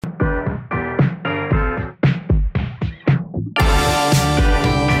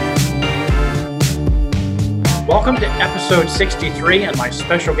Welcome to episode 63 and my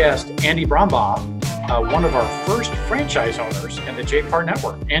special guest, Andy Brumbaugh, one of our first franchise owners in the JPAR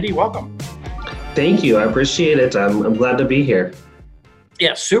network. Andy, welcome. Thank you. I appreciate it. I'm glad to be here.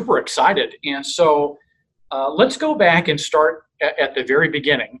 Yeah, super excited. And so let's go back and start at the very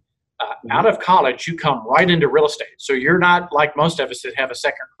beginning. Out of college, you come right into real estate. So you're not like most of us that have a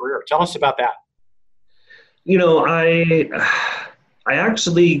second career. Tell us about that. You know, I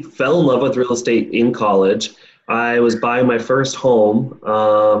actually fell in love with real estate in college. I was buying my first home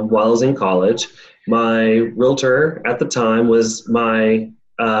while I was in college. My realtor at the time was would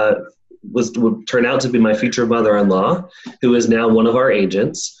turn out to be my future mother-in-law, who is now one of our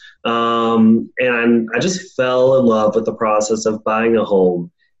agents. And I just fell in love with the process of buying a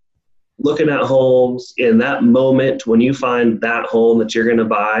home. Looking at homes in that moment when you find that home that you're going to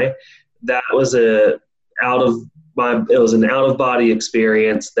buy, that was an out of body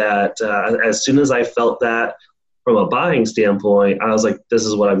experience that as soon as I felt that from a buying standpoint, I was like, this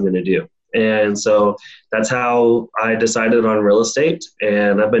is what I'm going to do. And so that's how I decided on real estate,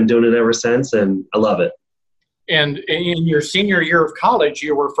 and I've been doing it ever since, and I love it. And in your senior year of college,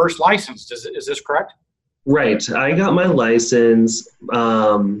 you were first licensed. Is this correct? Right. I got my license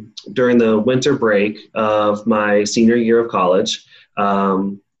during the winter break of my senior year of college.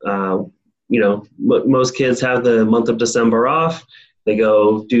 Most kids have the month of December off. They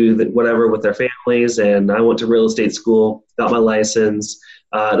go do whatever with their families, and I went to real estate school, got my license.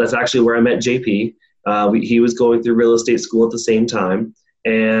 That's actually where I met JP. He was going through real estate school at the same time,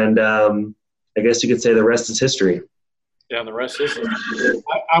 and I guess you could say the rest is history. Yeah, the rest is history.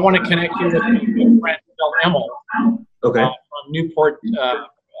 I want to connect you with a good friend, Emil, okay, from Newport,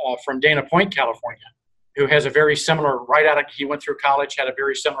 from Dana Point, California, who has a very similar, he went through college, had a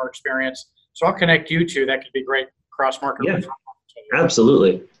very similar experience. So I'll connect you two. That could be great cross-market. Yeah,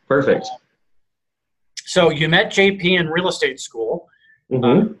 absolutely. Perfect. So you met JP in real estate school.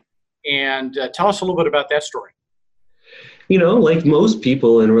 Mm-hmm. And tell us a little bit about that story. You know, like most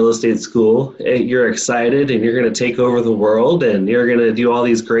people in real estate school, you're excited and you're going to take over the world and you're going to do all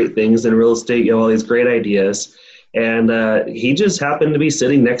these great things in real estate. You have all these great ideas. And he just happened to be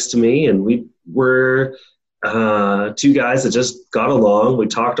sitting next to me, and we were two guys that just got along. We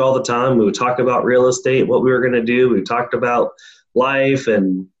talked all the time. We would talk about real estate, what we were going to do. We talked about life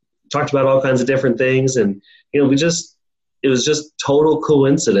and talked about all kinds of different things. And, you know, it was just total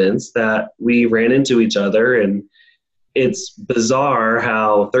coincidence that we ran into each other. And it's bizarre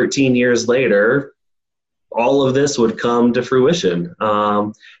how 13 years later, all of this would come to fruition.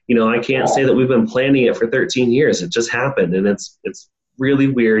 I can't say that we've been planning it for 13 years. It just happened. And it's really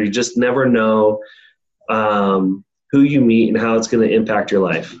weird. You just never know who you meet and how it's going to impact your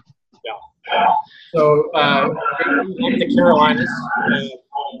life. Yeah. So in the Carolinas, I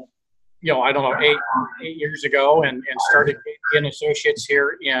don't know, eight years ago, and started JP Associates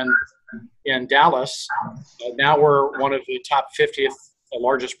here in Dallas. Now we're one of the top 50th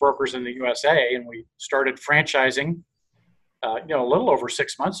largest brokers in the USA, and we started franchising, a little over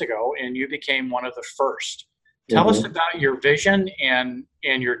 6 months ago, and you became one of the first. Tell us about your vision and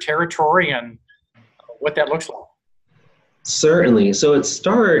your territory and what that looks like. Certainly. So it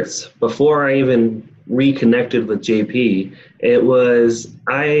starts before I even reconnected with JP.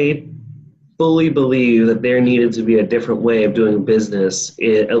 I fully believe that there needed to be a different way of doing business,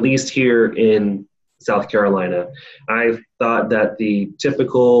 at least here in South Carolina. I thought that the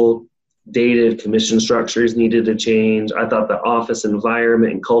typical dated commission structures needed to change. I thought the office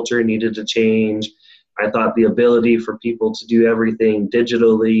environment and culture needed to change. I thought the ability for people to do everything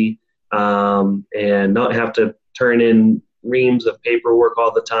digitally and not have to turn in reams of paperwork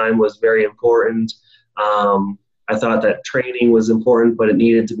all the time was very important. I thought that training was important, but it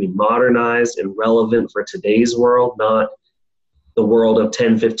needed to be modernized and relevant for today's world, not the world of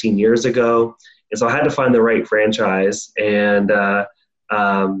 10, 15 years ago. And so I had to find the right franchise. And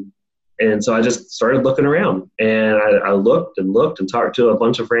so I just started looking around, and I looked and talked to a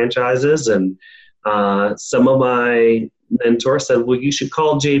bunch of franchises. And some of my mentors said, well, you should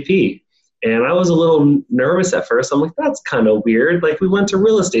call JP. And I was a little nervous at first. I'm like, that's kind of weird. Like, we went to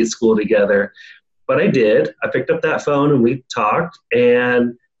real estate school together. But I did. I picked up that phone and we talked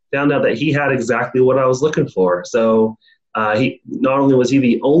and found out that he had exactly what I was looking for. So he not only was he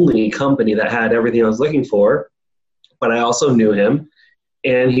the only company that had everything I was looking for, but I also knew him.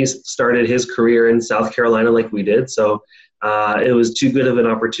 And he started his career in South Carolina like we did. So it was too good of an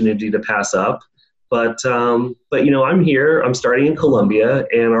opportunity to pass up. But I'm here. I'm starting in Columbia,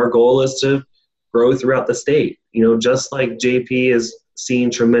 and our goal is to grow throughout the state. Just like JP is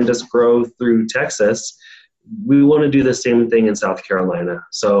seeing tremendous growth through Texas, we want to do the same thing in South Carolina.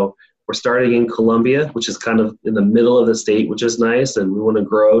 So We're starting in Columbia, which is kind of in the middle of the state, which is nice. And we want to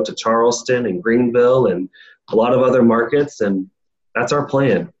grow to Charleston and Greenville and a lot of other markets. And that's our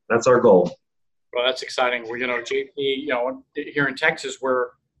plan. That's our goal. Well, that's exciting. Well, JP, here in Texas,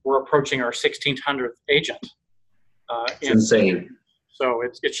 we're approaching our 1,600th agent. It's insane. So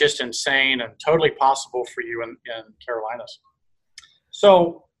it's just insane and totally possible for you in Carolinas.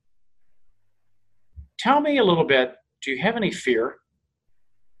 So tell me a little bit, do you have any fear?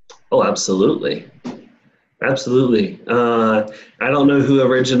 Oh, absolutely. Absolutely. I don't know who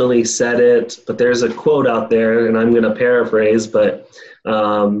originally said it, but there's a quote out there, and I'm going to paraphrase, but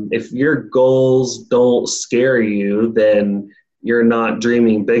if your goals don't scare you, then you're not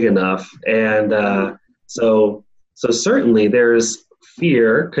dreaming big enough. And so certainly there's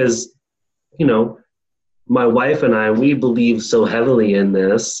fear because, my wife and I, we believe so heavily in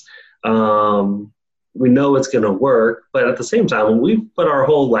this. We know it's going to work, but at the same time, we put our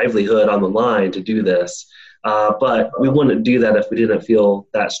whole livelihood on the line to do this. But we wouldn't do that if we didn't feel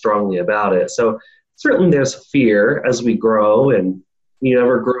that strongly about it. So certainly there's fear as we grow, and you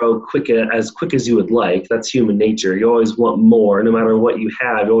never grow as quick as you would like. That's human nature. You always want more. No matter what you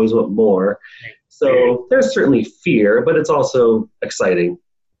have, you always want more. So there's certainly fear, but it's also exciting.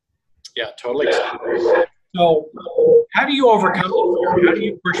 Yeah, totally exciting. So how do you overcome the fear? How do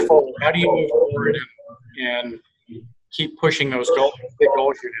you push forward? How do you move forward and keep pushing those big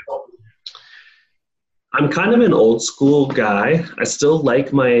goals you do? I'm kind of an old school guy. I still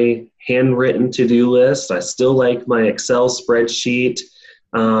like my handwritten to-do list. I still like my Excel spreadsheet.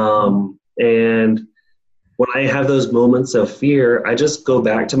 And when I have those moments of fear, I just go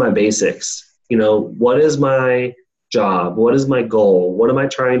back to my basics. What is my job? What is my goal? What am I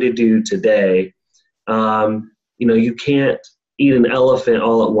trying to do today? You can't eat an elephant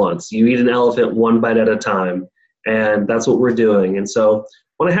all at once. You eat an elephant one bite at a time. And that's what we're doing. And so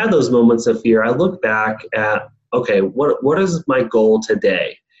when I have those moments of fear, I look back at, okay, what is my goal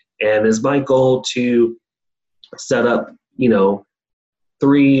today? And is my goal to set up,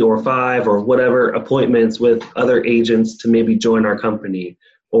 3 or 5 or whatever appointments with other agents to maybe join our company?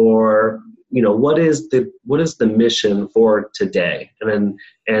 Or, what is the mission for today?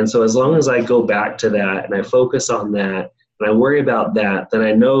 And so as long as I go back to that and I focus on that and I worry about that, then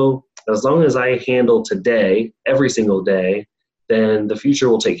I know as long as I handle today, every single day, then the future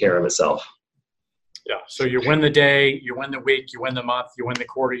will take care of itself. Yeah. So you win the day, you win the week, you win the month, you win the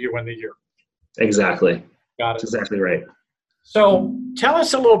quarter, you win the year. Exactly. Got it. That's exactly right. So tell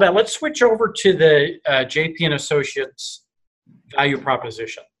us a little bit. Let's switch over to the JP Associates value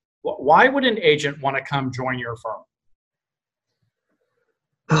proposition. Why would an agent want to come join your firm?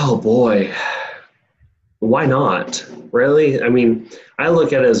 Oh boy. Why not? Really? I mean, I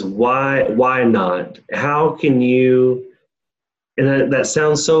look at it as why not? How can you, and that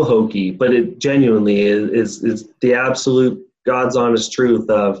sounds so hokey, but it genuinely is the absolute God's honest truth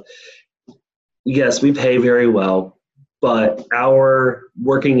of, yes, we pay very well, but our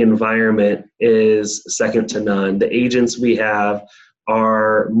working environment is second to none. The agents we have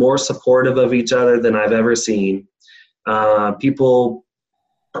are more supportive of each other than I've ever seen. People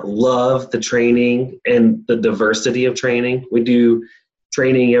love the training and the diversity of training. We do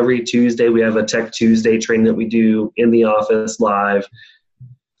training every Tuesday. We have a Tech Tuesday training that we do in the office live.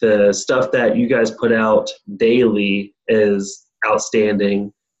 The stuff that you guys put out daily is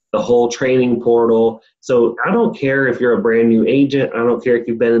outstanding. The whole training portal. So I don't care if you're a brand new agent. I don't care if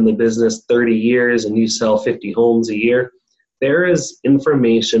you've been in the business 30 years and you sell 50 homes a year. There is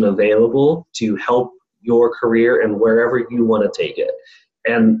information available to help your career and wherever you want to take it.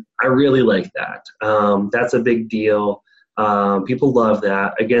 And I really like that. That's a big deal. People love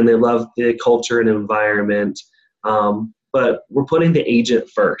that. Again, they love the culture and environment. But we're putting the agent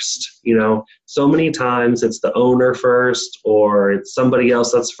first. So many times it's the owner first or it's somebody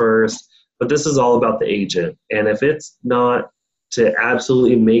else that's first. But this is all about the agent. And if it's not to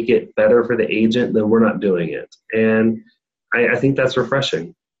absolutely make it better for the agent, then we're not doing it. And I think that's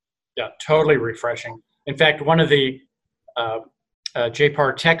refreshing. Yeah, totally refreshing. In fact, one of the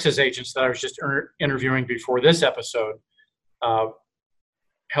JPAR Texas agents that I was just interviewing before this episode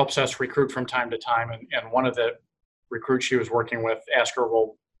helps us recruit from time to time. And one of the recruits she was working with asked her,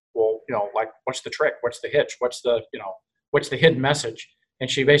 well, what's the trick? What's the hitch? What's the hidden message? And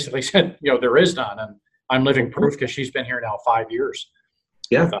she basically said, there is none. And I'm living proof because she's been here now 5 years.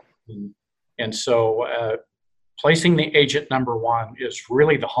 Yeah. And so placing the agent number one is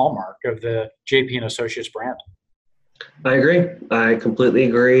really the hallmark of the JP Associates brand. I agree. I completely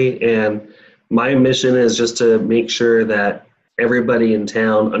agree. And my mission is just to make sure that everybody in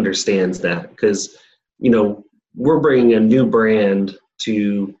town understands that because, we're bringing a new brand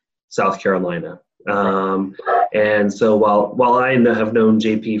to South Carolina. And so while I have known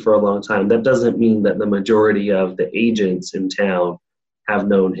JP for a long time, that doesn't mean that the majority of the agents in town have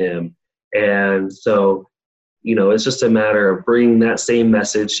known him. And so, it's just a matter of bringing that same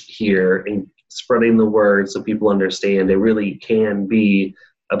message here and spreading the word so people understand it really can be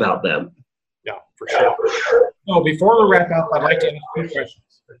about them. Yeah, for sure. So before we wrap up, I'd like to ask 2 questions.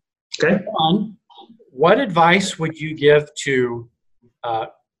 Okay. One, what advice would you give to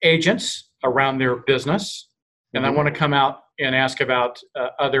agents around their business? And I want to come out and ask about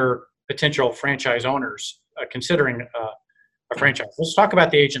other potential franchise owners considering a franchise. Let's talk about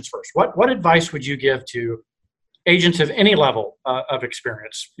the agents first. What advice would you give to agents of any level of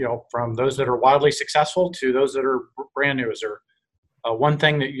experience, from those that are wildly successful to those that are brand new? Is there one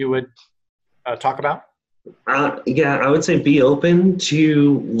thing that you would talk about? Yeah, I would say be open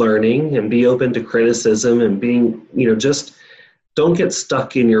to learning and be open to criticism and being, just don't get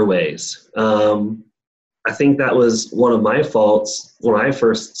stuck in your ways. I think that was one of my faults when I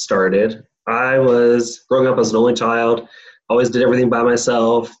first started. I was growing up as an only child, always did everything by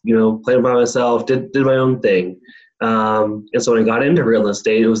myself, played by myself, did my own thing. And so when I got into real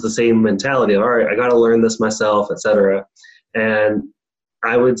estate, it was the same mentality of, all right, I got to learn this myself, et cetera. And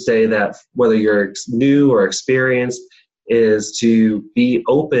I would say that whether you're new or experienced is to be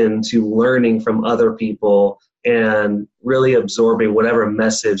open to learning from other people and really absorbing whatever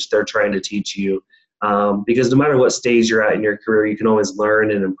message they're trying to teach you. Because no matter what stage you're at in your career, you can always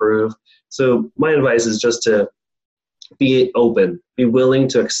learn and improve. So my advice is just to be open, be willing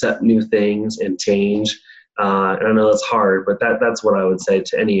to accept new things and change. And I know that's hard, but that's what I would say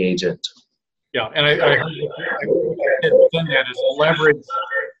to any agent. Yeah, and I heard within that is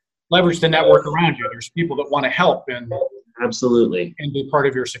leverage the network around you. There's people that want to help and absolutely and be part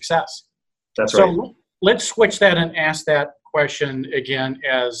of your success. That's right. So let's switch that and ask that question again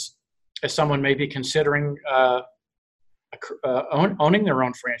as someone may be considering owning their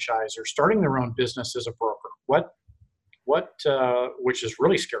own franchise or starting their own business as a broker. What which is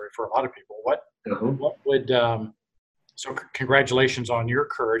really scary for a lot of people. What would so congratulations on your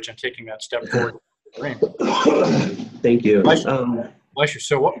courage and taking that step forward. Thank you. Bless you.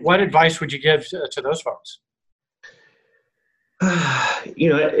 So what advice would you give to those folks?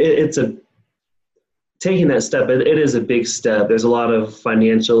 It's taking that step. It is a big step. There's a lot of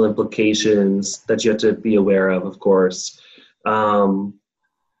financial implications that you have to be aware of course. But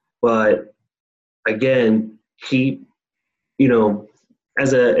again, keep,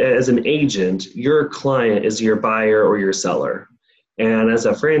 as an agent, your client is your buyer or your seller. And as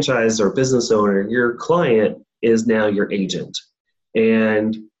a franchise or business owner, your client is now your agent.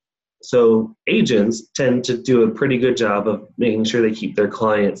 And so agents tend to do a pretty good job of making sure they keep their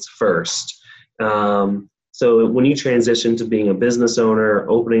clients first. So when you transition to being a business owner,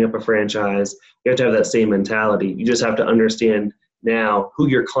 opening up a franchise, you have to have that same mentality. You just have to understand now who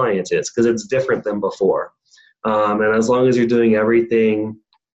your client is because it's different than before. And as long as you're doing everything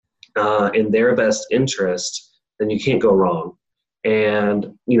in their best interest, then you can't go wrong.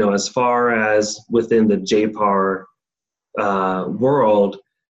 And, as far as within the JPAR world,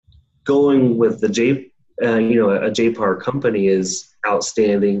 going with the a JPAR company is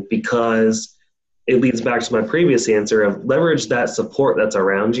outstanding because it leads back to my previous answer of leverage that support that's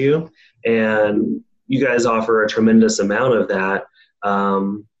around you. And you guys offer a tremendous amount of that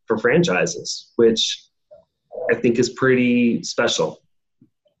for franchises, which I think is pretty special.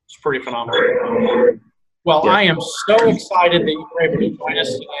 It's pretty phenomenal. Well, yeah. I am so excited that you were able to join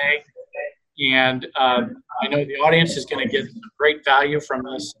us today. And I know the audience is going to get some great value from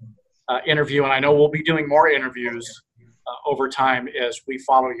this interview. And I know we'll be doing more interviews over time as we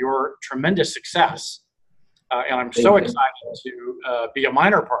follow your tremendous success. And I'm so excited to be a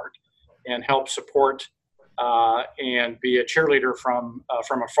minor part and help support and be a cheerleader from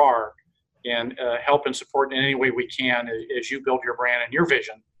afar and help and support in any way we can as you build your brand and your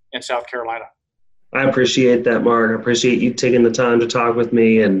vision in South Carolina. I appreciate that, Mark. I appreciate you taking the time to talk with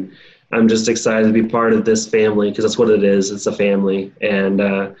me, and I'm just excited to be part of this family because that's what it is. It's a family, and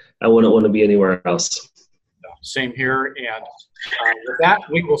I wouldn't want to be anywhere else. Same here, and with that,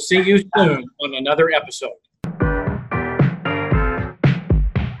 we will see you soon on another episode.